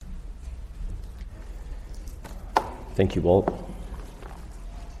Thank you, Walt.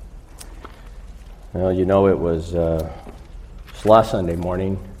 Well, it was last Sunday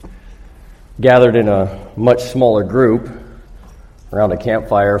morning, gathered in a much smaller group around a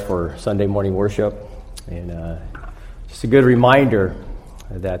campfire for Sunday morning worship. And just a good reminder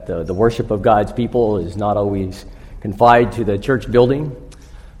that the worship of God's people is not always confined to the church building.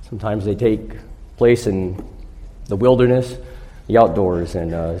 Sometimes they take place in the wilderness, the outdoors,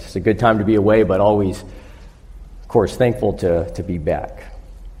 and it's a good time to be away, but always, of course, thankful to be back.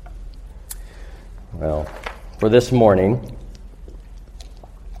 Well, for this morning,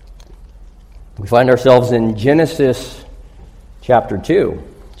 we find ourselves in Genesis chapter 2.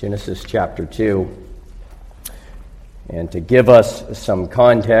 Genesis chapter 2. And to give us some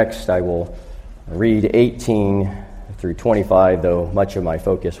context, I will read 18 through 25, though much of my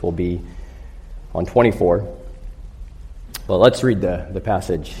focus will be on 24. But let's read the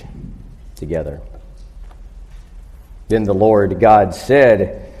passage together. Then the Lord God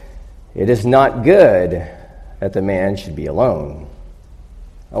said, "It is not good that the man should be alone.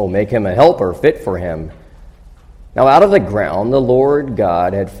 I will make him a helper fit for him." Now out of the ground the Lord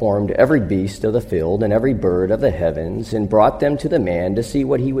God had formed every beast of the field and every bird of the heavens, and brought them to the man to see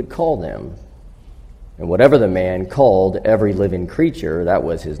what he would call them. And whatever the man called every living creature, that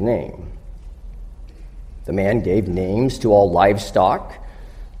was his name. The man gave names to all livestock,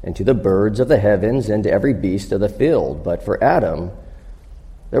 and to the birds of the heavens, and to every beast of the field. But for Adam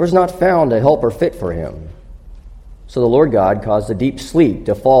there was not found a helper fit for him. So the Lord God caused a deep sleep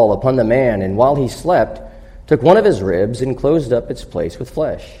to fall upon the man, and while he slept, took one of his ribs and closed up its place with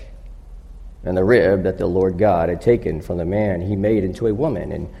flesh. And the rib that the Lord God had taken from the man he made into a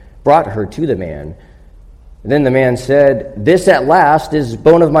woman, and brought her to the man. And then the man said, "This at last is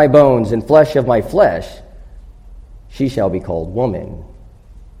bone of my bones and flesh of my flesh. She shall be called woman,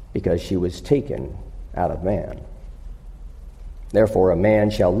 because she was taken out of man. Therefore a man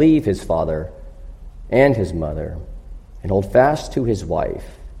shall leave his father and his mother, and hold fast to his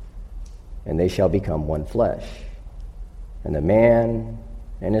wife, and they shall become one flesh. And the man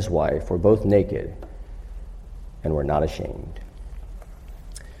and his wife were both naked and were not ashamed."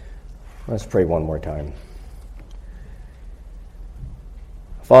 Let's pray one more time.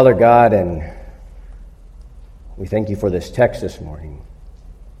 Father God, and we thank you for this text this morning.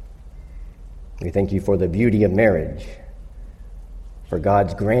 We thank you for the beauty of marriage, for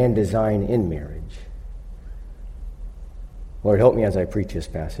God's grand design in marriage. Lord, help me as I preach this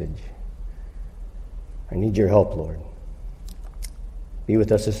passage. I need your help, Lord. Be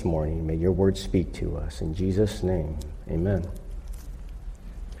with us this morning. May your word speak to us. In Jesus' name, amen.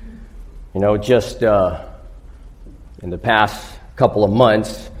 Just in the past couple of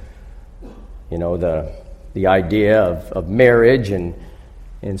months, the idea of marriage and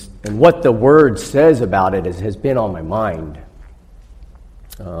what the word says about it has been on my mind.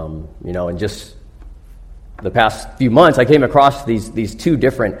 And just the past few months, I came across these two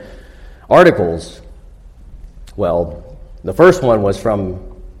different articles. Well, the first one was from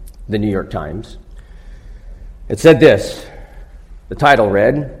the New York Times. It said this. The title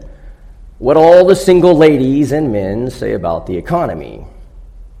read, "What all the single ladies and men say about the economy."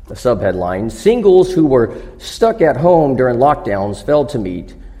 The subheadline, "Singles who were stuck at home during lockdowns failed to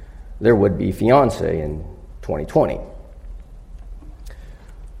meet their would-be fiancé in 2020.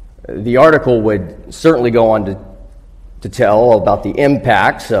 The article would certainly go on to tell about the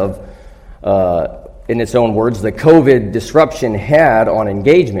impacts of, in its own words, the COVID disruption had on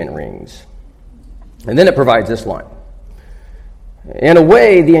engagement rings. And then it provides this line. "In a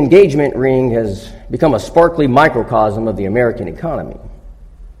way, the engagement ring has become a sparkly microcosm of the American economy.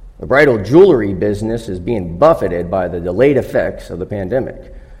 The bridal jewelry business is being buffeted by the delayed effects of the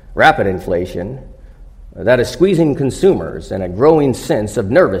pandemic, rapid inflation that is squeezing consumers, and a growing sense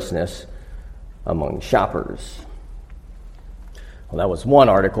of nervousness among shoppers." Well, that was one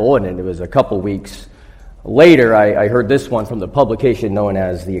article, and it was a couple weeks later I heard this one from the publication known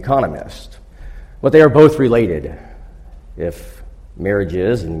as The Economist. But they are both related. If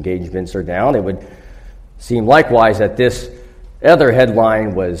marriages and engagements are down, it would seem likewise that this other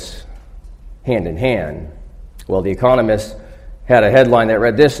headline was hand in hand. Well, The Economist had a headline that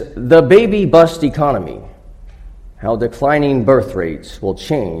read this: "The baby bust economy, how declining birth rates will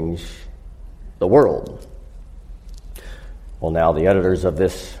change the world." Well, now the editors of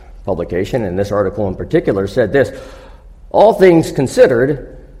this publication, and this article in particular, said this: "All things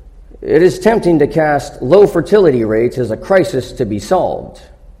considered, it is tempting to cast low fertility rates as a crisis to be solved.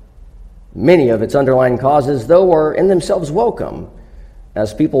 Many of its underlying causes, though, are in themselves welcome.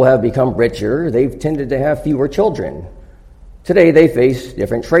 As people have become richer, they've tended to have fewer children. Today, they face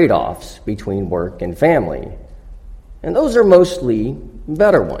different trade-offs between work and family. And those are mostly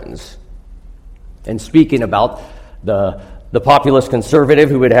better ones. And speaking about the populist conservative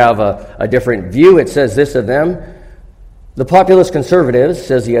who would have a different view, it says this of them: the populist conservatives,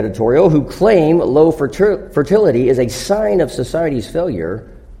 says the editorial, who claim low fertility is a sign of society's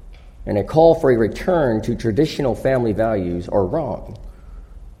failure and a call for a return to traditional family values are wrong.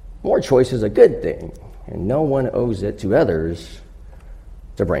 More choice is a good thing, and no one owes it to others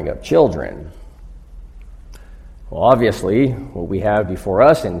to bring up children. Well, obviously, what we have before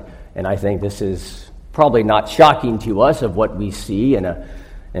us, and I think this is probably not shocking to us of what we see in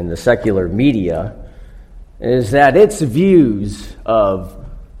the secular media, is that its views of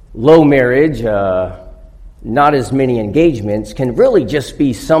low marriage, not as many engagements, can really just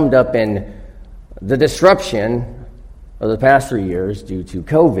be summed up in the disruption of the past 3 years due to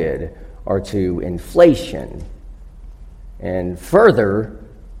COVID or to inflation. And further,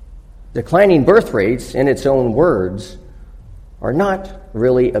 declining birth rates, in its own words, are not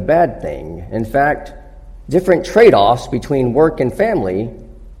really a bad thing. In fact, different trade-offs between work and family,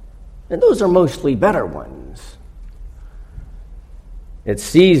 and those are mostly better ones. It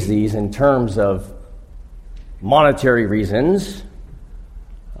sees these in terms of monetary reasons,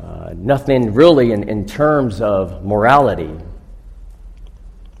 nothing really in terms of morality.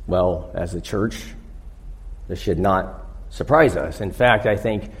 Well, as a church, this should not surprise us. In fact, I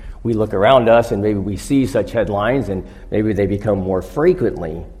think we look around us and maybe we see such headlines and maybe they become more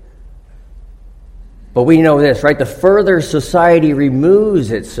frequently. But we know this, right? The further society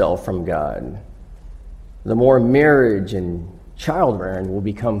removes itself from God, the more marriage and child-rearing will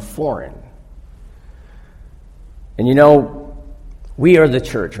become foreign. And you know, we are the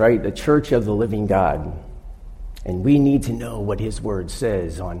church, right? The church of the living God. And we need to know what His Word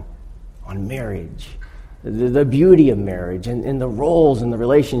says on marriage, the beauty of marriage, and the roles and the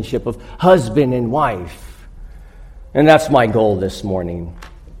relationship of husband and wife. And that's my goal this morning,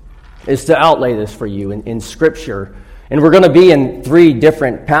 is to outlay this for you in Scripture. And we're going to be in 3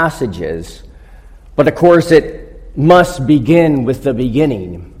 different passages. But of course, it must begin with the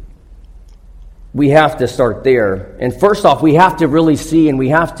beginning. We have to start there. And first off, we have to really see and we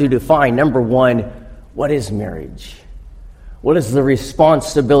have to define, number 1, what is marriage? What is the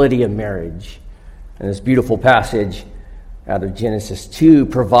responsibility of marriage? And this beautiful passage out of Genesis 2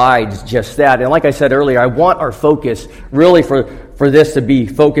 provides just that. And like I said earlier, I want our focus really for this to be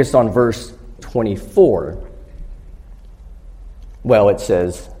focused on verse 24. Well, it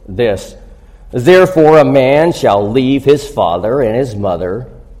says this: therefore a man shall leave his father and his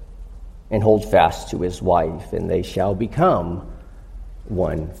mother and hold fast to his wife, and they shall become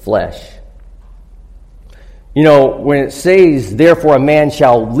one flesh. You know, when it says, therefore a man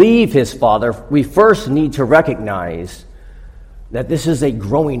shall leave his father, we first need to recognize that this is a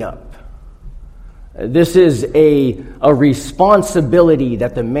growing up. This is a responsibility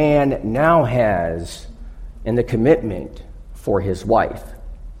that the man now has in the commitment for his wife.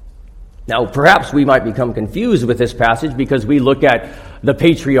 Now, perhaps we might become confused with this passage because we look at the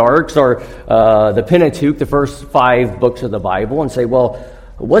patriarchs or the Pentateuch, the first 5 books of the Bible, and say, well,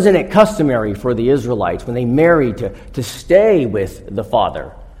 wasn't it customary for the Israelites when they married to stay with the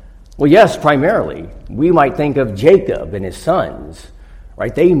father? Well, yes, primarily. We might think of Jacob and his sons,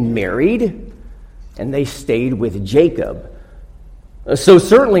 right? They married and they stayed with Jacob. So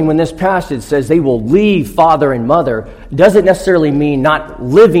certainly when this passage says they will leave father and mother, doesn't necessarily mean not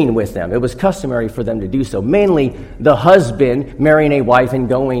living with them. It was customary for them to do so. Mainly the husband marrying a wife and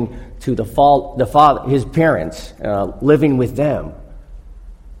going to the father, his parents, living with them.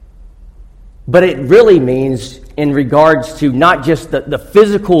 But it really means in regards to not just the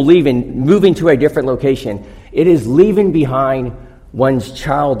physical leaving, moving to a different location. It is leaving behind one's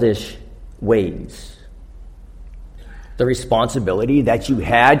childish ways. The responsibility that you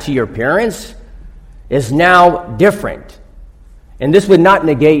had to your parents is now different. And this would not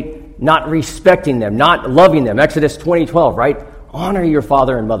negate not respecting them, not loving them. Exodus 20:12, right? Honor your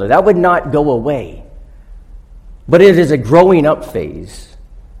father and mother. That would not go away. But it is a growing up phase.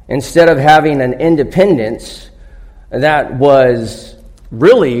 Instead of having an independence that was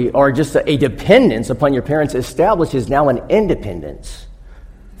really, or just a dependence upon your parents, establishes now an independence,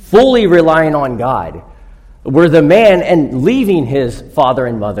 fully relying on God, where the man, and leaving his father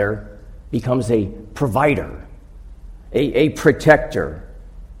and mother, becomes a provider, a protector,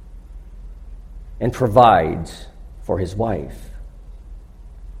 and provides for his wife.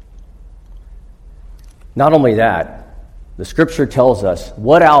 Not only that, the Scripture tells us,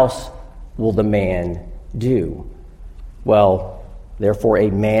 what else will the man do? Well, therefore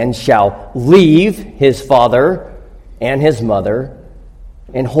a man shall leave his father and his mother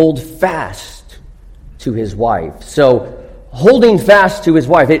and hold fast to his wife. So holding fast to his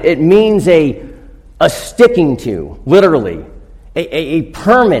wife, it means a sticking to, literally, a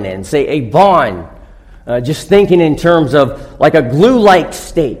permanence, a bond. Just thinking in terms of like a glue-like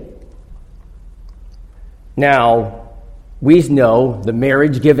state. Now, we know the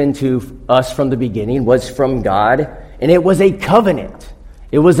marriage given to us from the beginning was from God, and it was a covenant.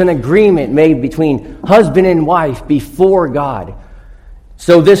 It was an agreement made between husband and wife before God.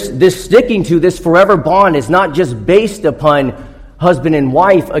 So this sticking to, this forever bond is not just based upon husband and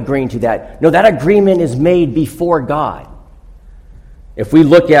wife agreeing to that. No, that agreement is made before God. If we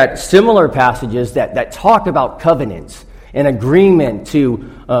look at similar passages that talk about covenants and agreement to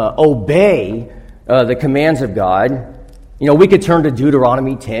obey the commands of God, we could turn to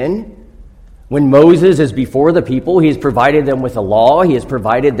Deuteronomy 10. When Moses is before the people, he has provided them with a law. He has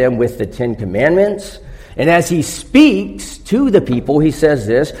provided them with the 10 Commandments. And as he speaks to the people, he says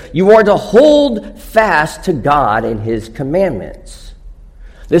this: you are to hold fast to God and his commandments.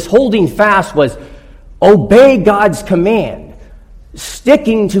 This holding fast was obey God's command,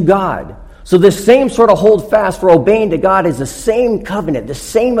 sticking to God. So this same sort of hold fast for obeying to God is the same covenant, the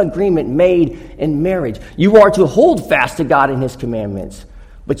same agreement made in marriage. You are to hold fast to God and his commandments,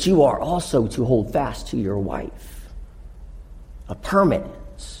 but you are also to hold fast to your wife. A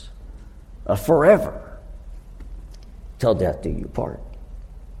permanence, a forever, till death do you part.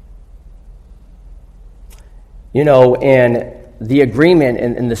 And the agreement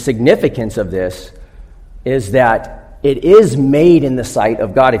and the significance of this is that it is made in the sight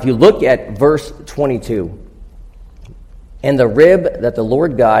of God. If you look at verse 22, and the rib that the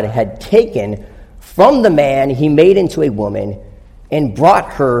Lord God had taken from the man he made into a woman and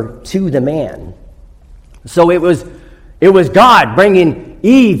brought her to the man. So it was God bringing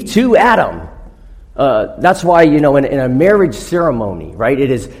Eve to Adam. That's why, in a marriage ceremony, right, it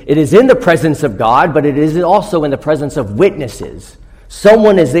is in the presence of God, but it is also in the presence of witnesses.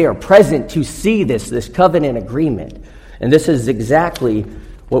 Someone is there present to see this covenant agreement. And this is exactly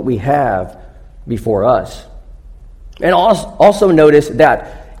what we have before us. And also notice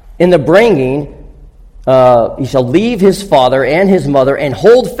that in the bringing, he shall leave his father and his mother and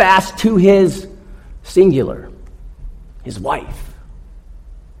hold fast to his singular, his wife.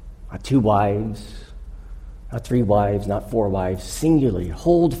 Not 2 wives, not 3 wives, not 4 wives, singularly.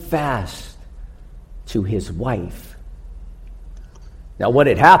 Hold fast to his wife. Now, what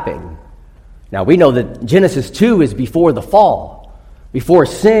had happened? Now, we know that Genesis 2 is before the fall, before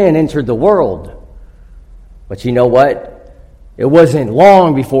sin entered the world. But you know what? It wasn't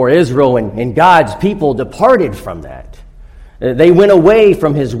long before Israel and God's people departed from that. They went away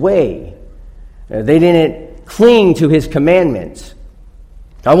from his way. They didn't cling to his commandments.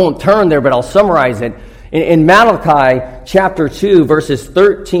 I won't turn there, but I'll summarize it. In Malachi chapter 2, verses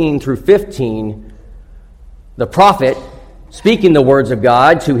 13 through 15, the prophet, speaking the words of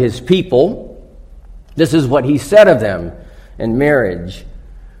God to his people, this is what he said of them in marriage.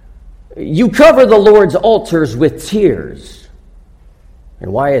 You cover the Lord's altars with tears.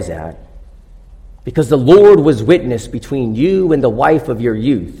 And why is that? Because the Lord was witness between you and the wife of your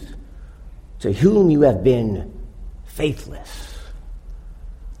youth, to whom you have been faithless.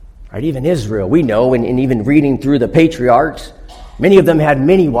 Right? Even Israel, we know, and even reading through the patriarchs, many of them had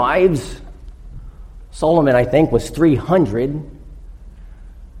many wives. Solomon, I think, was 300.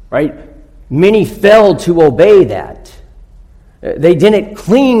 Right? Many failed to obey that. They didn't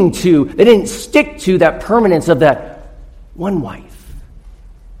they didn't stick to that permanence of that one wife.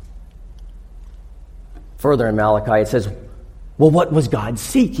 Further in Malachi, it says, well, what was God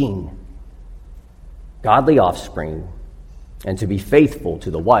seeking? Godly offspring, and to be faithful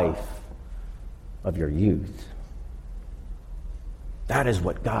to the wife of your youth. That is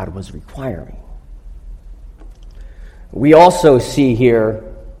what God was requiring. We also see here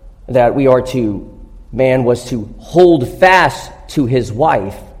that man was to hold fast to his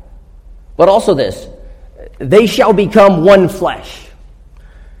wife. But also this, they shall become one flesh.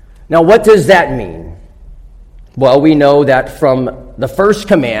 Now, what does that mean? Well, we know that from the first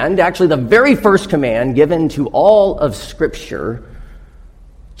command, actually the very first command given to all of Scripture,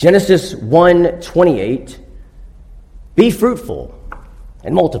 Genesis 1:28, be fruitful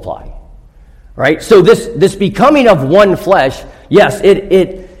and multiply. Right? So this becoming of one flesh, yes,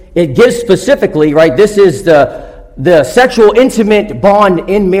 it gives specifically, right, this is the sexual intimate bond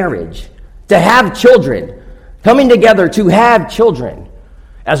in marriage, to have children, coming together to have children.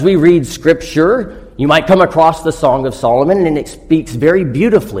 As we read Scripture, you might come across the Song of Solomon, and it speaks very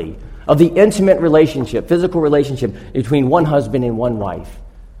beautifully of the intimate relationship, physical relationship between one husband and one wife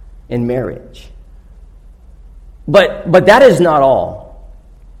in marriage. But that is not all.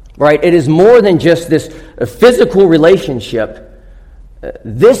 right? It is more than just this physical relationship.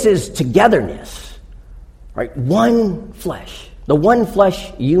 This is togetherness, right? One flesh, the one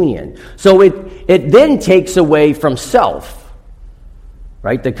flesh union. So it then takes away from self,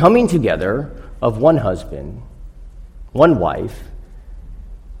 right? The coming together of one husband, one wife,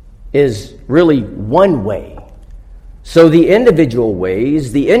 is really one way. So the individual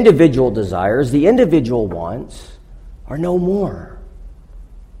ways, the individual desires, the individual wants are no more.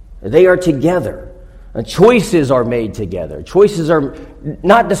 They are together. Choices are made together. Choices are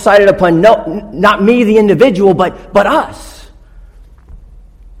not decided upon, not me, the individual, but us.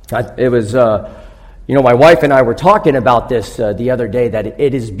 It was, my wife and I were talking about this the other day, that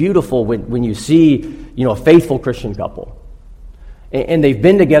it is beautiful when you see, a faithful Christian couple. And they've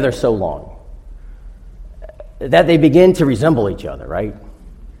been together so long that they begin to resemble each other, right?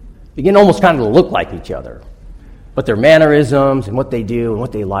 Begin almost kind of to look like each other. But their mannerisms and what they do and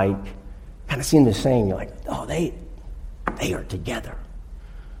what they like kind of seem the same. You're like, oh, they are together.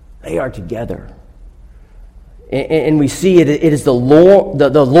 They are together. And we see it is the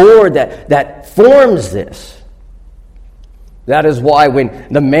Lord that forms this. That is why when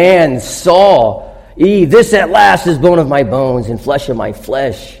the man saw Eve, this at last is bone of my bones and flesh of my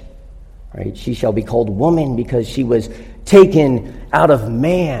flesh, right? She shall be called woman because she was taken out of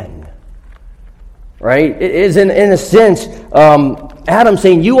man, right? It is in a sense Adam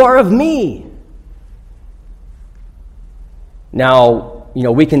saying, you are of me. Now,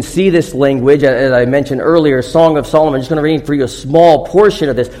 we can see this language, as I mentioned earlier, Song of Solomon. I'm just going to read for you a small portion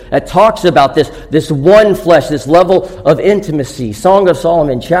of this that talks about this one flesh, this level of intimacy. Song of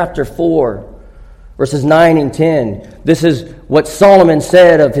Solomon, chapter 4, verses 9 and 10. This is what Solomon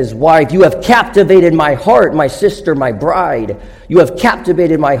said of his wife. You have captivated my heart, my sister, my bride. You have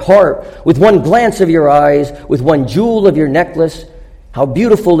captivated my heart with one glance of your eyes, with one jewel of your necklace. How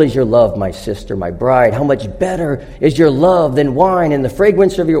beautiful is your love, my sister, my bride. How much better is your love than wine, and the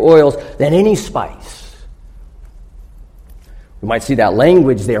fragrance of your oils than any spice. We might see that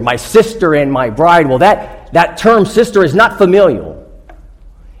language there, my sister and my bride. Well, that term sister is not familial.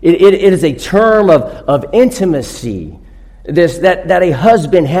 It is a term of intimacy that a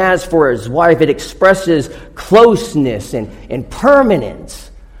husband has for his wife. It expresses closeness and permanence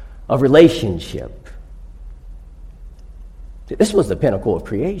of relationship. This was the pinnacle of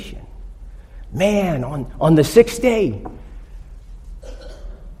creation. Man, on the sixth day,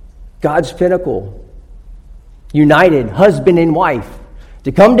 God's pinnacle, united husband and wife,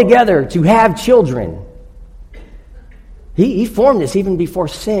 to come together, to have children. He formed this even before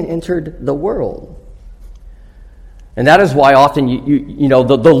sin entered the world. And that is why often,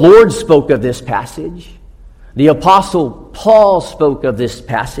 the Lord spoke of this passage. The Apostle Paul spoke of this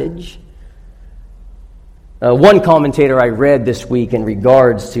passage. One commentator I read this week in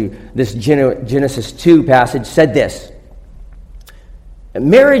regards to this Genesis 2 passage said this: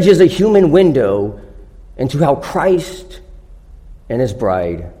 marriage is a human window into how Christ and his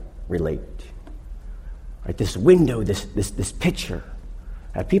bride relate. Right, this window, this picture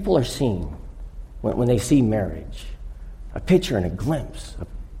that people are seeing when they see marriage. A picture and a glimpse of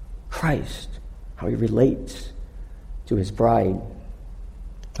Christ, how he relates to his bride.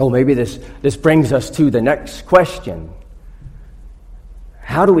 Oh, maybe this brings us to the next question.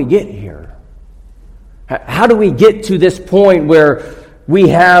 How do we get here? How do we get to this point where we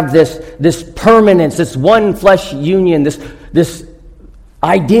have this permanence, this one flesh union, this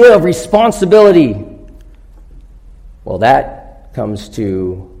idea of responsibility? Well, that comes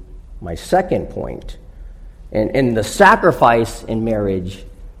to my second point, and the sacrifice in marriage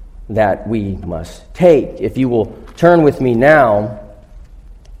that we must take. If you will turn with me now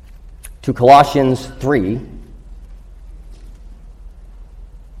to Colossians 3.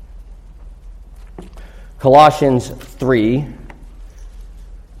 Colossians 3.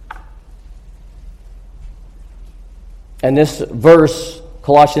 And this verse,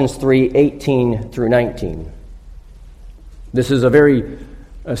 Colossians 3:18 through 19. This is a very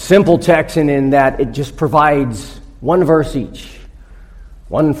simple text in that it just provides one verse each.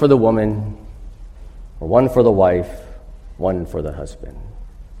 One for the woman, or one for the wife, one for the husband.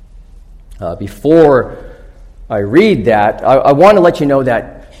 Before I read that, I want to let you know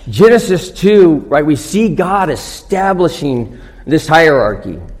that Genesis 2, right, we see God establishing this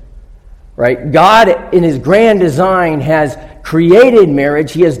hierarchy, right? God, in his grand design, has created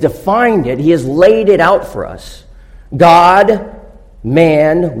marriage. He has defined it. He has laid it out for us. God,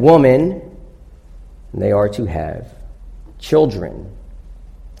 man, woman, and they are to have children.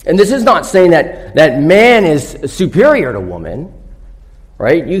 And this is not saying that man is superior to woman.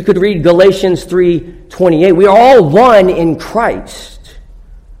 Right? You could read Galatians 3:28. We are all one in Christ.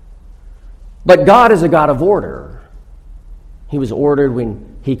 But God is a God of order. He was ordered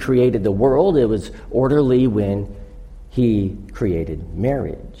when he created the world. It was orderly when he created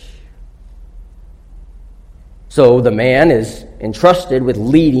marriage. So the man is entrusted with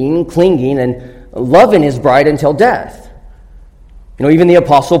leading, clinging, and loving his bride until death. Even the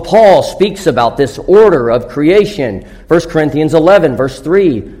Apostle Paul speaks about this order of creation. 1 Corinthians 11, verse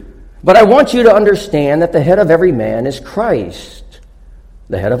 3. But I want you to understand that the head of every man is Christ.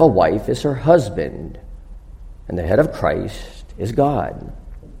 The head of a wife is her husband. And the head of Christ is God.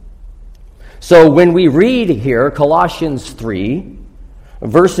 So when we read here Colossians 3,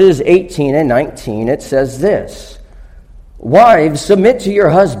 verses 18 and 19, it says this: Wives, submit to your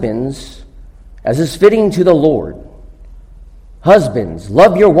husbands as is fitting to the Lord. Husbands,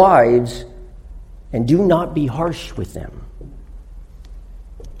 love your wives and do not be harsh with them.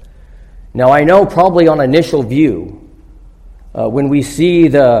 Now, I know probably on initial view, when we see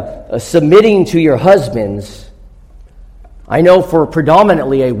the submitting to your husbands, I know for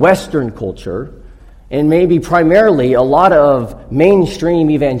predominantly a Western culture, and maybe primarily a lot of mainstream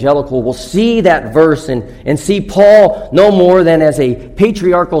evangelical will see that verse and see Paul no more than as a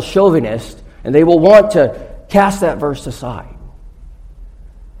patriarchal chauvinist, and they will want to cast that verse aside.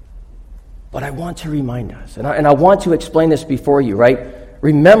 But I want to remind us, and I want to explain this before you, right?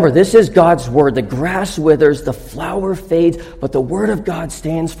 Remember, this is God's word. The grass withers, the flower fades, but the word of God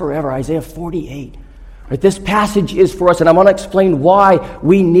stands forever. Isaiah 48. Right? This passage is for us, and I want to explain why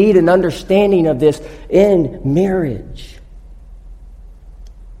we need an understanding of this in marriage.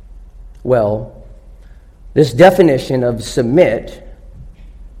 Well, this definition of submit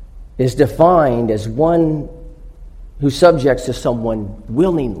is defined as one who subjects to someone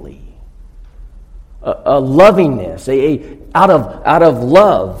willingly. A lovingness, out of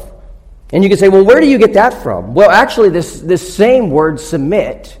love. And you can say, well, where do you get that from? Well, actually, this same word,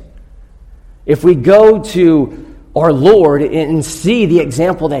 submit, if we go to our Lord and see the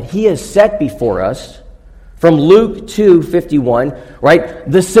example that he has set before us, from Luke 2:51, right?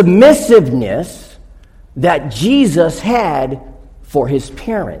 The submissiveness that Jesus had for his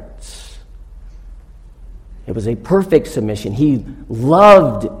parents. It was a perfect submission. He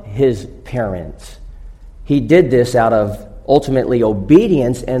loved his parents. He did this out of ultimately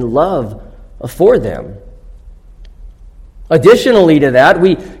obedience and love for them. Additionally to that,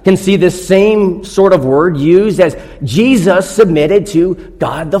 we can see this same sort of word used as Jesus submitted to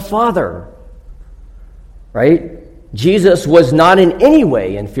God the Father. Right? Jesus was not in any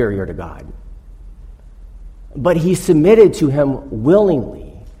way inferior to God, but he submitted to him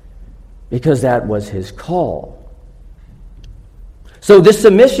willingly because that was his call. So this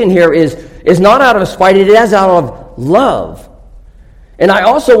submission here is not out of spite, it is out of love. And I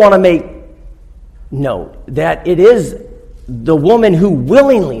also want to make note that it is the woman who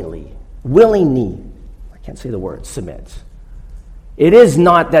willingly, I can't say the word, submits. It is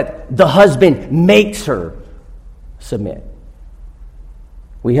not that the husband makes her submit.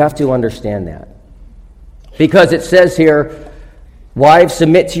 We have to understand that. Because it says here, wives,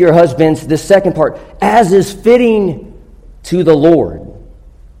 submit to your husbands, the second part, as is fitting to the Lord.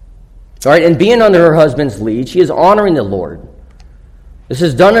 All right, and being under her husband's lead, she is honoring the Lord. This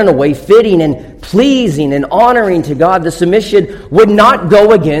is done in a way fitting and pleasing and honoring to God. The submission would not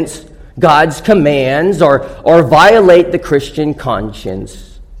go against God's commands or violate the Christian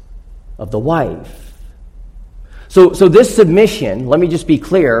conscience of the wife. So this submission, let me just be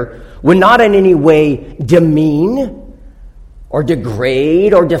clear, would not in any way demean or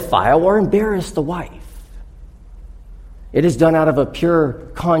degrade or defile or embarrass the wife. It is done out of a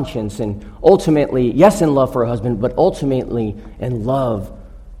pure conscience and ultimately, yes, in love for her husband, but ultimately in love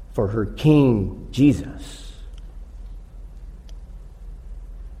for her King, Jesus.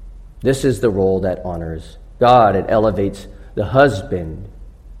 This is the role that honors God. It elevates the husband.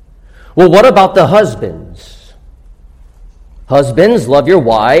 Well, what about the husbands? Husbands, love your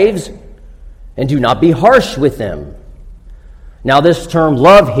wives and do not be harsh with them. Now, this term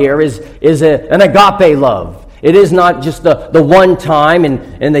love here is an agape love. It is not just the one time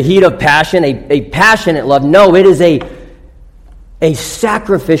in the heat of passion, a passionate love. No, it is a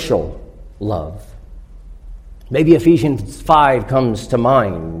sacrificial love. Maybe Ephesians 5 comes to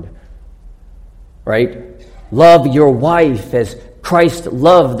mind, right? Love your wife as Christ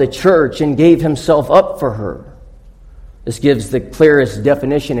loved the church and gave himself up for her. This gives the clearest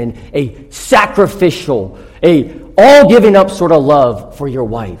definition in a sacrificial, a all-giving up sort of love for your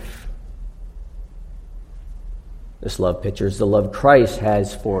wife. This love pictures the love Christ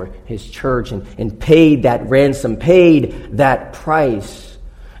has for his church and paid that ransom, paid that price.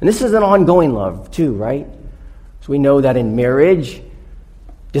 And this is an ongoing love too, right? So we know that in marriage,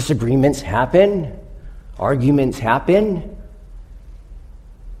 Disagreements happen, arguments happen,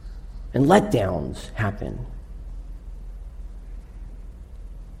 and letdowns happen.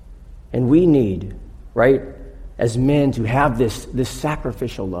 And we need, right, as men to have this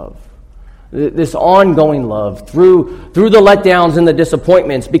sacrificial love, this ongoing love through the letdowns and the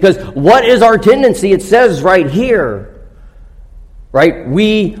disappointments. Because what is our tendency? It says right here, right,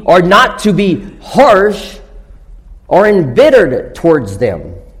 we are not to be harsh or embittered towards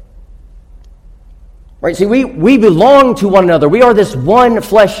them. Right, see, we belong to one another. We are this one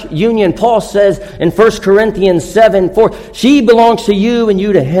flesh union. Paul says in 1 Corinthians 7:4, she belongs to you and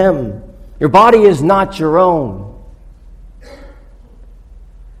you to him. Your body is not your own.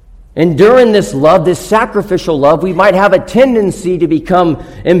 And during this love, this sacrificial love, we might have a tendency to become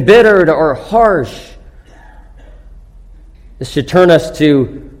embittered or harsh. This should turn us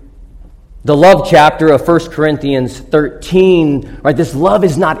to the love chapter of 1 Corinthians 13. Right? This love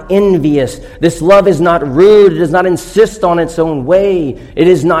is not envious. This love is not rude. It does not insist on its own way. It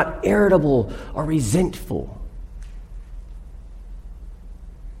is not irritable or resentful.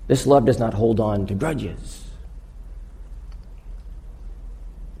 This love does not hold on to grudges.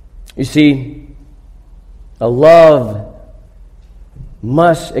 You see, a love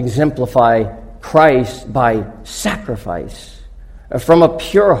must exemplify Christ by sacrifice, from a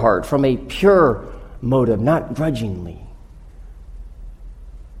pure heart, from a pure motive, not grudgingly.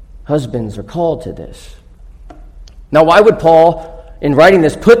 Husbands are called to this. Now, why would Paul, in writing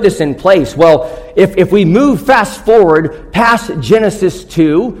this, put this in place? Well, if we move fast forward past Genesis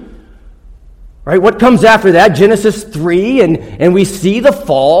 2, right, what comes after that? Genesis 3, and we see the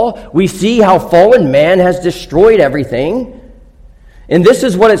fall. We see how fallen man has destroyed everything. And this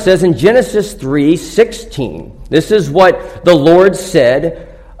is what it says in Genesis 3:16. This is what the Lord said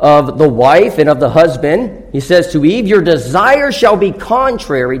of the wife and of the husband. He says to Eve, your desire shall be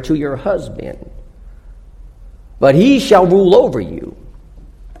contrary to your husband, but he shall rule over you.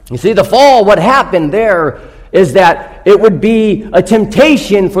 You see, the fall, what happened there is that it would be a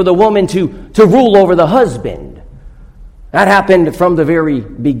temptation for the woman to rule over the husband. That happened from the very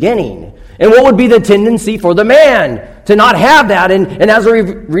beginning. And what would be the tendency for the man? To not have that and as a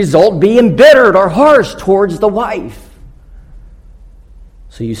result be embittered or harsh towards the wife.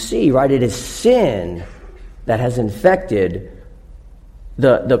 So you see, right, it is sin that has infected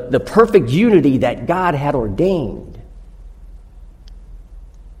the perfect unity that God had ordained.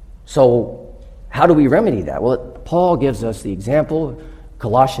 So how do we remedy that? Well, Paul gives us the example.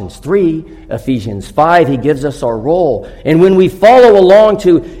 Colossians 3, Ephesians 5, he gives us our role. And when we follow along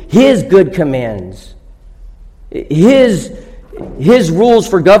to his good commands, his rules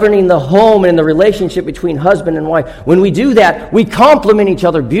for governing the home and the relationship between husband and wife, when we do that, we complement each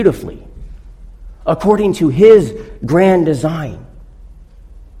other beautifully according to his grand design.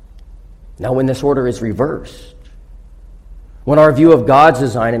 Now, when this order is reversed, when our view of God's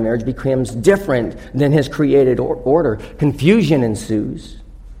design in marriage becomes different than his created order, confusion ensues,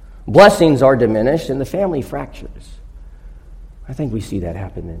 blessings are diminished, and the family fractures. I think we see that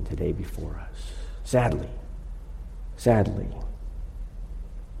happening today before us, sadly.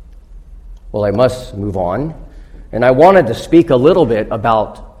 Well, I must move on, and I wanted to speak a little bit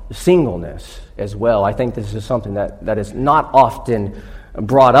about singleness as well. I think this is something that is not often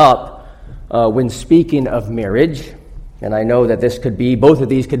brought up when speaking of marriage. And I know that both of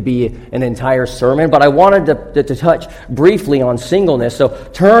these could be an entire sermon, but I wanted to touch briefly on singleness. So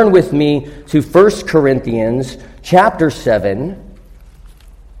turn with me to 1 Corinthians chapter 7,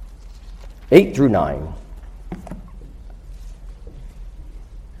 8 through 9.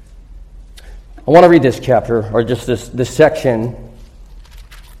 I want to read this chapter, or just this section.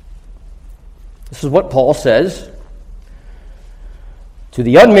 This is what Paul says. To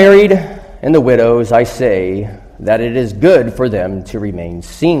the unmarried and the widows I say that it is good for them to remain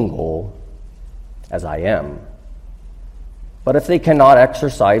single, as I am. But if they cannot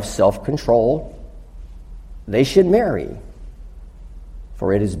exercise self-control, they should marry.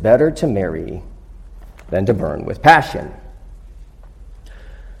 For it is better to marry than to burn with passion.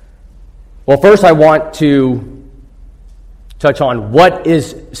 Well, first I want to touch on what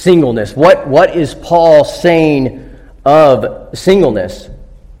is singleness. What is Paul saying of singleness?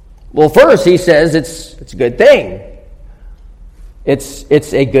 Well, first he says it's a good thing.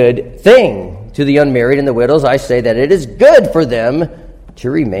 It's a good thing. To the unmarried and the widows I say that it is good for them to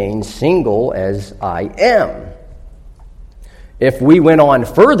remain single as I am. If we went on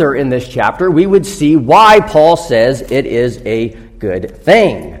further in this chapter, we would see why Paul says it is a good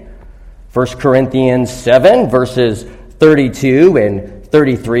thing. 1 Corinthians 7, verses 32 and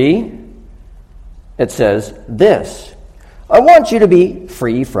 33, it says this: I want you to be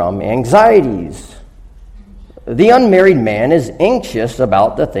free from anxieties. The unmarried man is anxious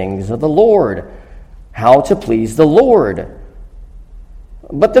about the things of the Lord, how to please the Lord.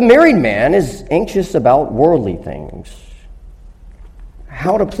 But the married man is anxious about worldly things,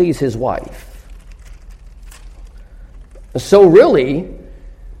 how to please his wife. So really,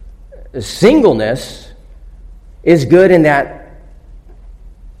 singleness is good in that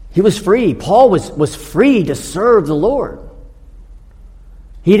he was free. Paul was free to serve the Lord.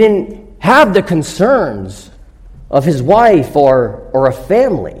 He didn't have the concerns of his wife or a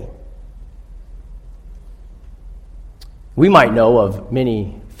family. We might know of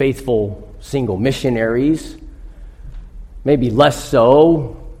many faithful single missionaries, maybe less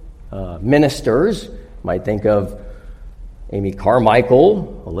so ministers. Might think of Amy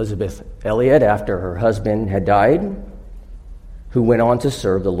Carmichael, Elizabeth Elliot, after her husband had died, who went on to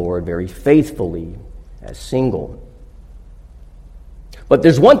serve the Lord very faithfully as single. But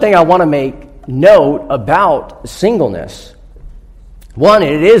there's one thing I want to make note about singleness. One,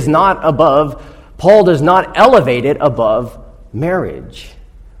 it is not above, Paul does not elevate it above marriage.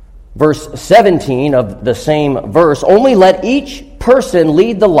 Verse 17 of the same verse, only let each person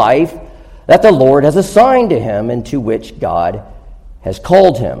lead the life that the Lord has assigned to him and to which God has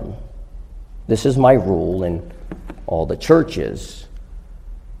called him. This is my rule in all the churches.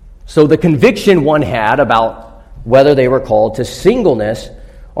 So the conviction one had about whether they were called to singleness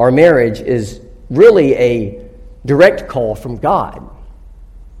or marriage is really a direct call from God.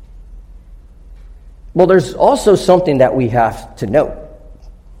 Well, there's also something that we have to note.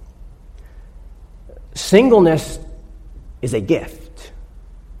 Singleness is a gift.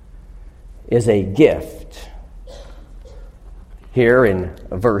 Is a gift. Here in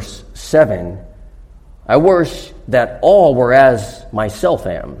verse 7, I wish that all were as myself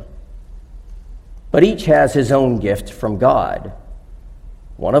am, but each has his own gift from God,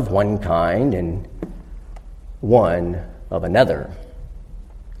 one of one kind and one of another.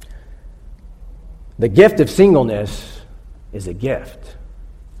 The gift of singleness is a gift.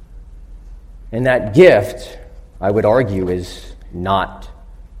 And that gift, I would argue, is not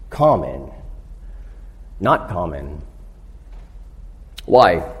common. Not common.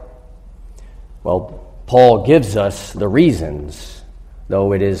 Why? Well, Paul gives us the reasons,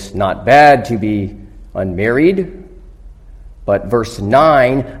 though it is not bad to be unmarried. But verse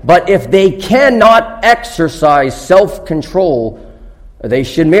 9, but if they cannot exercise self-control, they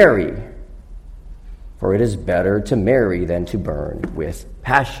should marry. For it is better to marry than to burn with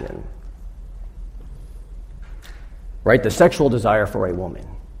passion. Right? The sexual desire for a woman.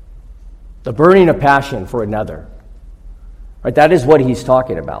 The burning of passion for another. Right? That is what he's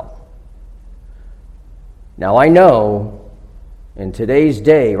talking about. Now I know in today's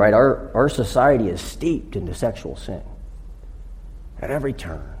day, right, our society is steeped into sexual sin. At every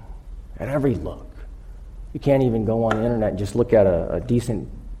turn, at every look. You can't even go on the internet and just look at a decent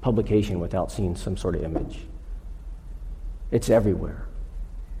publication without seeing some sort of image. It's everywhere.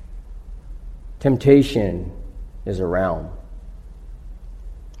 Temptation is around.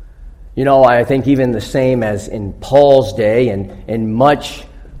 You know, I think even the same as in Paul's day and in much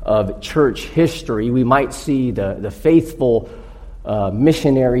of church history, we might see the faithful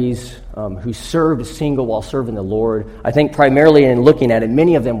missionaries who served single while serving the Lord. I think primarily in looking at it,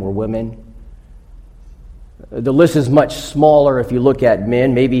 many of them were women. The list is much smaller if you look at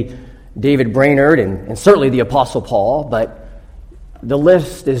men, maybe David Brainerd and certainly the Apostle Paul, but the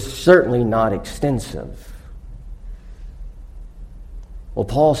list is certainly not extensive. Well,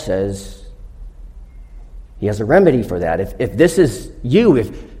 Paul says he has a remedy for that. If this is you,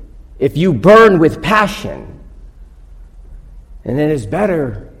 if you burn with passion, and it is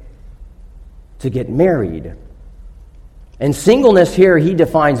better to get married. And singleness here, he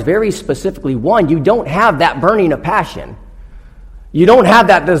defines very specifically. One, you don't have that burning of passion. You don't have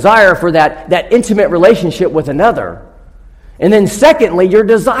that desire for that intimate relationship with another. And then secondly, your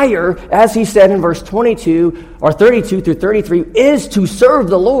desire, as he said in verse 22 or 32 through 33, is to serve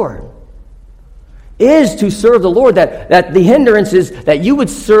the Lord. Is to serve the Lord. That the hindrance is that you would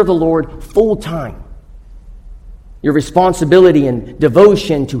serve the Lord full time. Your responsibility and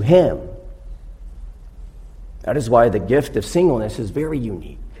devotion to him. That is why the gift of singleness is very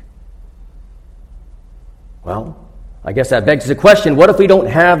unique. Well, I guess that begs the question, what if we don't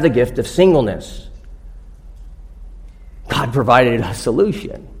have the gift of singleness? God provided a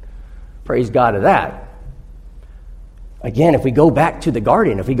solution. Praise God to that. Again, if we go back to the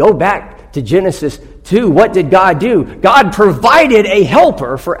garden, if we go back to Genesis 2, what did God do? God provided a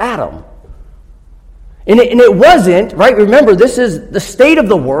helper for Adam. And it wasn't, right? Remember, this is the state of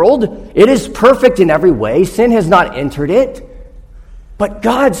the world. It is perfect in every way. Sin has not entered it. But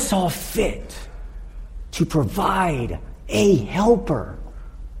God saw fit to provide a helper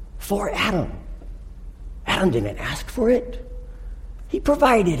for Adam. Adam didn't ask for it. He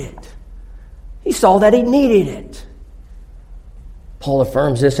provided it. He saw that he needed it. Paul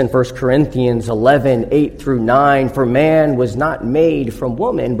affirms this in 1 Corinthians 11, 8 through 9. For man was not made from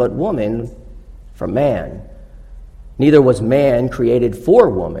woman, but woman from man. Neither was man created for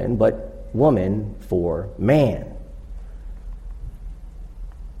woman, but woman for man.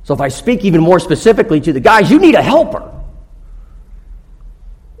 So if I speak even more specifically to the guys, you need a helper.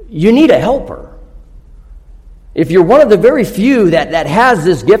 You need a helper. If you're one of the very few that has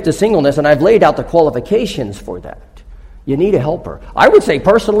this gift of singleness, and I've laid out the qualifications for that, you need a helper. I would say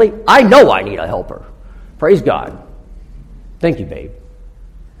personally, I know I need a helper. Praise God. Thank you, babe.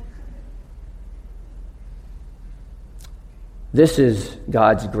 This is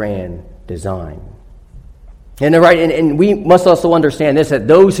God's grand design. And we must also understand this, that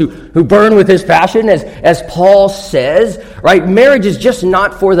those who burn with his passion, as Paul says, right, marriage is just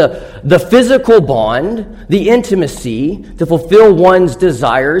not for the physical bond, the intimacy, to fulfill one's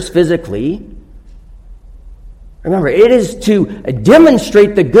desires physically. Remember, it is to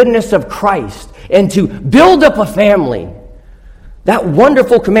demonstrate the goodness of Christ and to build up a family. That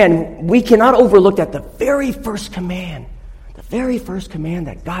wonderful command, we cannot overlook that the very first command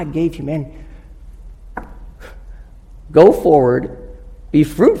that God gave humanity. Go forward, be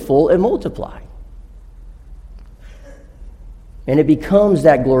fruitful, and multiply. And it becomes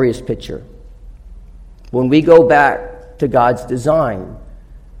that glorious picture when we go back to God's design.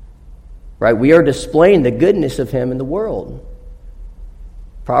 Right? We are displaying the goodness of him in the world.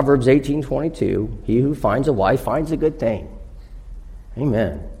 Proverbs 18:22, he who finds a wife finds a good thing.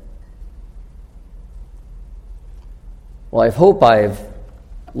 Amen. Well, I hope I've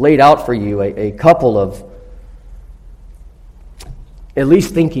laid out for you a couple of at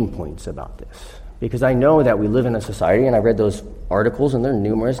least thinking points about this. Because I know that we live in a society, and I read those articles, and they're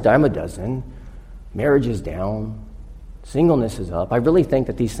numerous, dime a dozen. Marriage is down. Singleness is up. I really think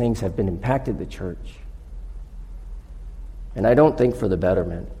that these things have been impacted the church. And I don't think for the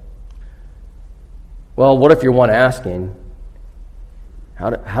betterment. Well, what if you're one asking,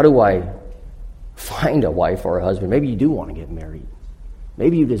 how do I find a wife or a husband? Maybe you do want to get married.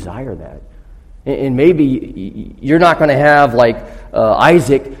 Maybe you desire that. And maybe you're not going to have, like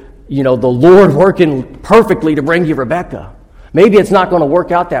Isaac, the Lord working perfectly to bring you Rebekah. Maybe it's not going to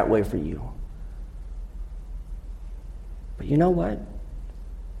work out that way for you. But you know what?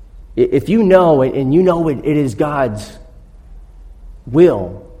 If you know it, and you know it is God's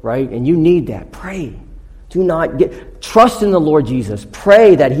will, right? And you need that, pray. Do not trust in the Lord Jesus.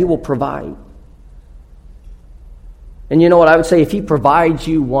 Pray that he will provide. And you know what I would say? If he provides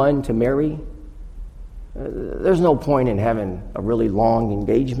you one to marry, there's no point in having a really long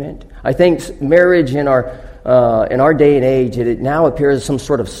engagement. I think marriage in our day and age, it now appears as some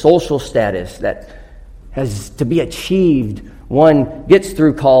sort of social status that has to be achieved. One gets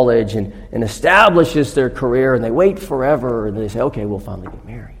through college and establishes their career, and they wait forever, and they say, okay, we'll finally get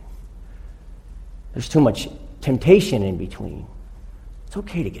married. There's too much temptation in between. It's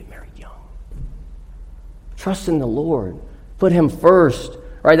okay to get married young. Trust in the Lord. Put him first.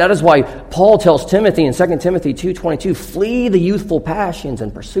 Right? That is why Paul tells Timothy in 2 Timothy 2:22, flee the youthful passions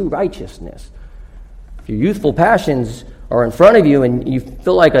and pursue righteousness. If your youthful passions are in front of you and you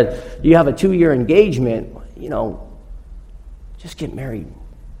feel like you have a 2-year engagement, just get married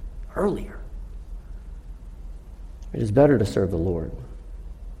earlier. It is better to serve the Lord.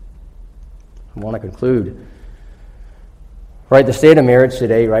 I want to conclude. Right, the state of marriage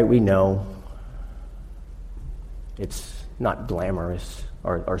today, right, we know it's not glamorous.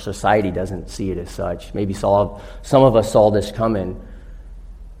 Our society doesn't see it as such. Maybe some of us saw this coming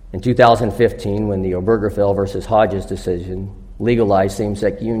in 2015 when the Obergefell versus Hodges decision legalized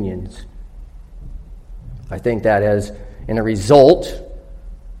same-sex unions. I think that has, in a result,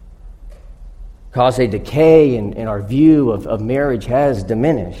 caused a decay in our view of marriage has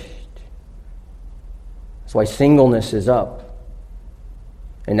diminished. That's why singleness is up.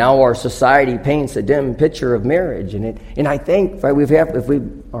 And now our society paints a dim picture of marriage. And I think, right, if we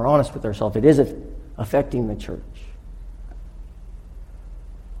are honest with ourselves, it is affecting the church.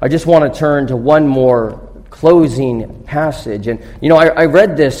 I just want to turn to one more closing passage. And, I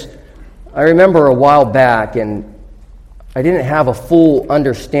read this, I remember a while back, and I didn't have a full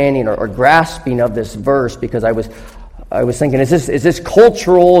understanding or grasping of this verse because I was thinking, is this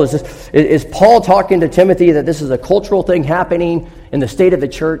cultural? Is Paul talking to Timothy that this is a cultural thing happening in the state of the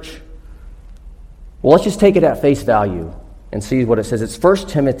church? Well, let's just take it at face value. and see what it says. It's 1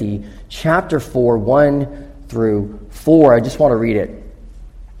 Timothy chapter 4, 1 through 4. I just want to read it.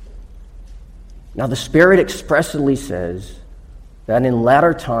 Now the Spirit expressly says that in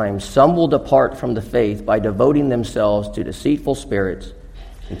latter times some will depart from the faith by devoting themselves to deceitful spirits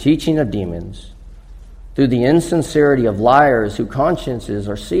and teaching of demons, through the insincerity of liars whose consciences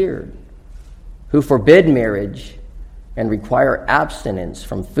are seared, who forbid marriage and require abstinence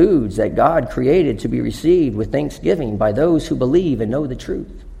from foods that God created to be received with thanksgiving by those who believe and know the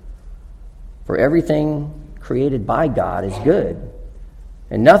truth. For everything created by God is good,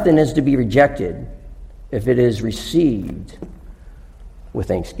 and nothing is to be rejected if it is received with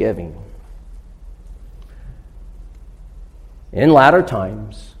thanksgiving. In latter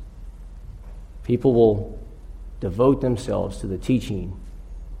times, people will devote themselves to the teaching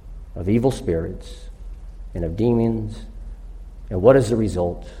of evil spirits and of demons. And what is the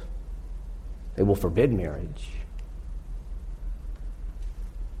result? They will forbid marriage.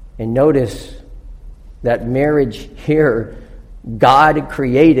 And notice that marriage here, God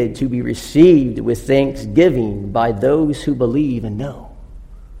created to be received with thanksgiving by those who believe and know.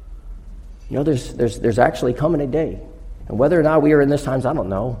 You know, there's actually coming a day. And whether or not we are in this times, I don't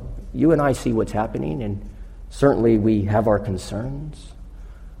know. You and I see what's happening, and certainly we have our concerns.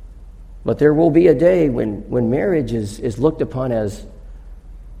 But there will be a day when marriage is looked upon as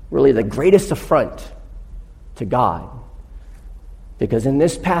really the greatest affront to God. Because in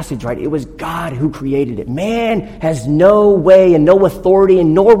this passage, right, it was God who created it. Man has no way and no authority,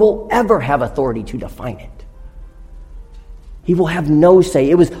 and nor will ever have authority to define it. He will have no say.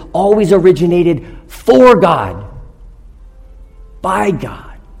 It was always originated for God, by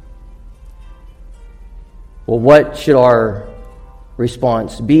God. Well, what should our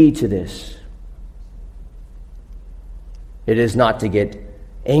response be to this? It is not to get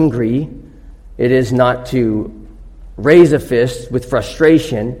angry. It is not to raise a fist with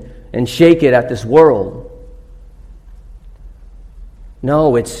frustration and shake it at this world.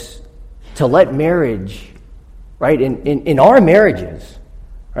 No, it's to let marriage, right, in our marriages,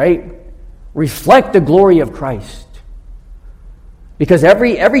 right, reflect the glory of Christ. Because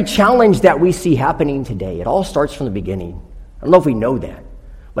every challenge that we see happening today, it all starts from the beginning. I don't know if we know that.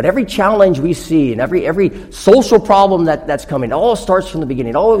 But every challenge we see and every social problem that's coming, it all starts from the beginning.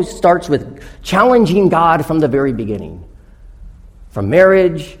 It always starts with challenging God from the very beginning. From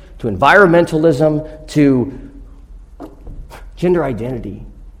marriage to environmentalism to gender identity.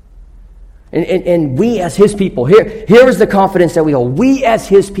 And we as His people, here is the confidence that we hold. We as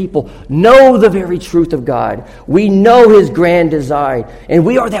His people know the very truth of God. We know His grand design. And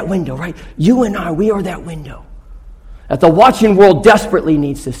we are that window, right? You and I, we are that window that the watching world desperately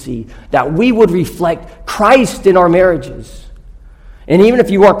needs to see, that we would reflect Christ in our marriages. And even if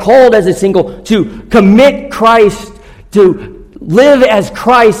you are called as a single to commit Christ, to live as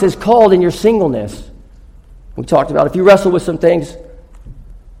Christ is called in your singleness. We talked about if you wrestle with some things,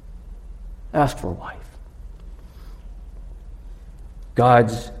 ask for a wife.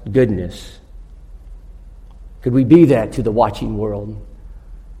 God's goodness. Could we be that to the watching world?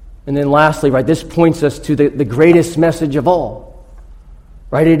 And then lastly, right, this points us to the greatest message of all.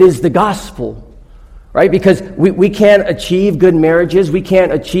 Right? It is the gospel. Right? Because we can't achieve good marriages. We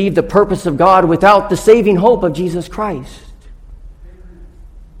can't achieve the purpose of God without the saving hope of Jesus Christ.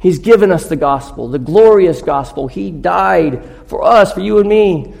 He's given us the gospel, the glorious gospel. He died for us, for you and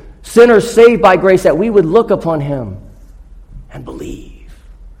me, sinners saved by grace, that we would look upon Him and believe.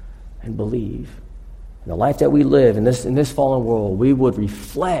 And believe. In the life that we live in this fallen world, we would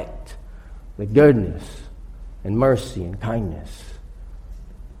reflect the goodness and mercy and kindness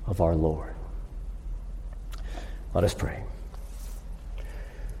of our Lord. Let us pray.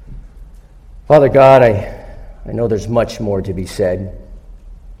 Father God, I know there's much more to be said,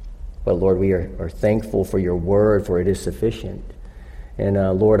 but Lord, we are thankful for your word, for it is sufficient. And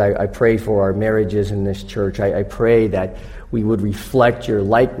Lord, I pray for our marriages in this church. I pray that we would reflect your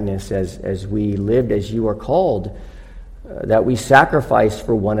likeness as we lived as you are called, that we sacrifice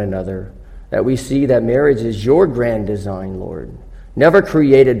for one another, that we see that marriage is your grand design, Lord, never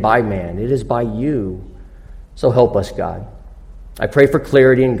created by man. It is by you. So help us, God. I pray for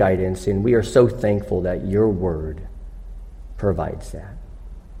clarity and guidance, and we are so thankful that your word provides that.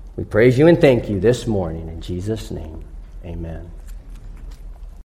 We praise you and thank you this morning. In Jesus' name, amen.